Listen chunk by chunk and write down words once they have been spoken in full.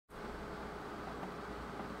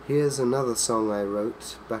Here's another song I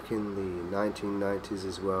wrote back in the 1990s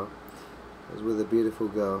as well. It was with a beautiful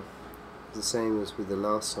girl, the same as with the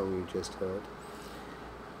last song you just heard.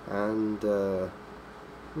 And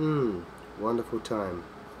wonderful time.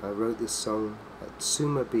 I wrote this song at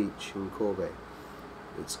Suma Beach in Kobe.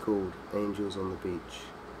 It's called Angels on the Beach.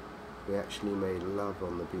 We actually made love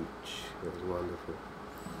on the beach. It was wonderful.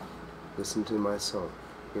 Listen to my song.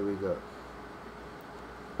 Here we go.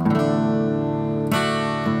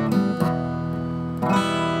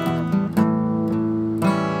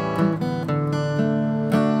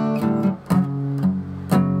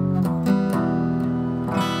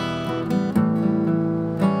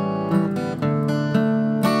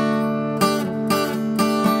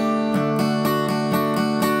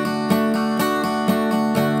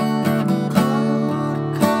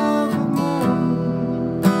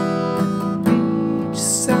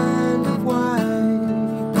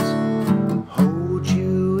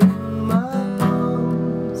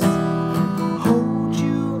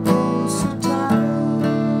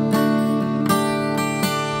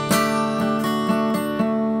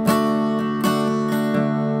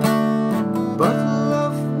 Bottle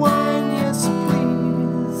of wine, yes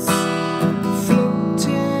please,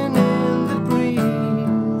 floating in the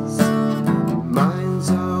breeze. Minds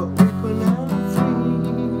are open and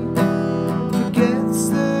free, forgets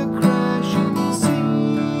the crashing sea.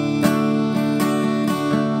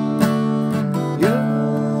 You're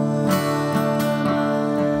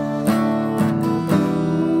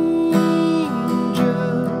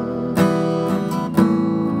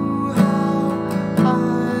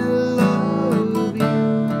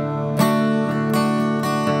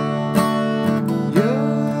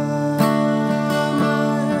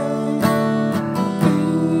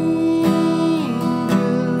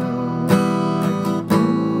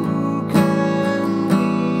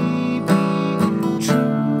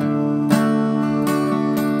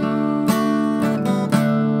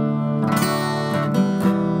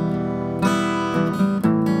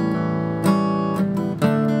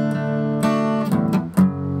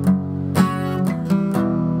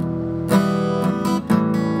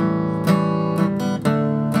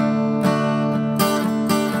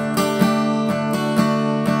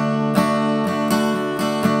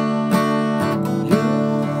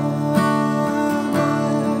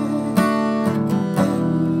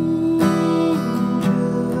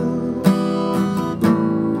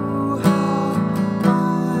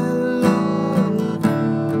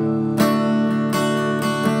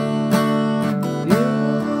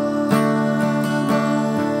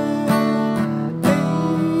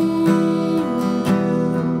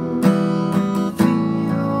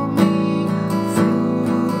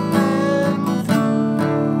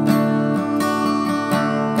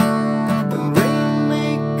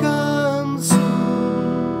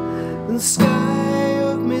sky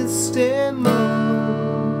of mist and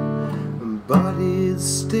moon, bodies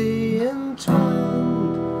stay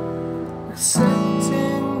entwined,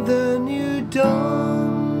 accepting the new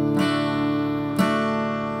dawn.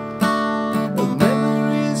 And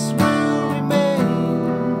memories will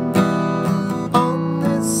remain on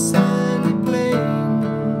this sandy plain,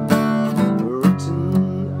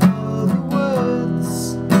 written all the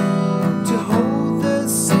words to hold the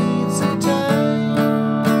seeds of time.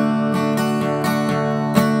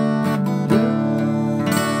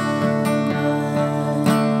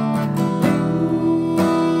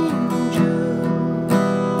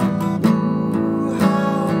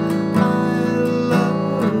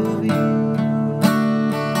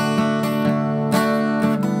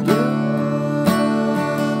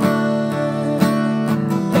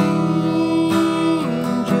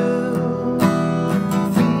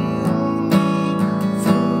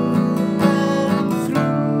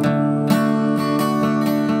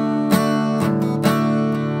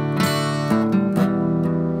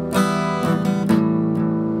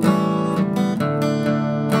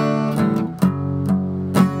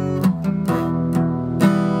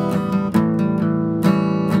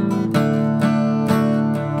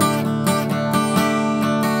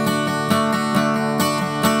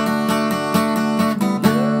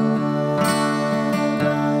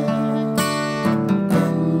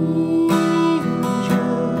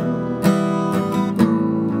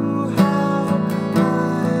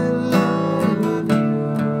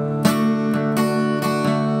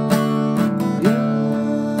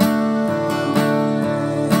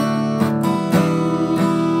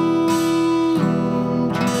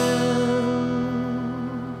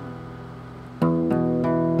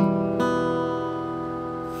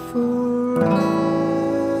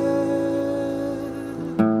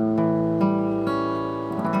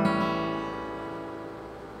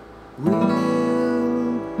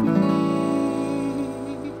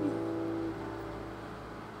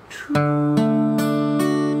 cool.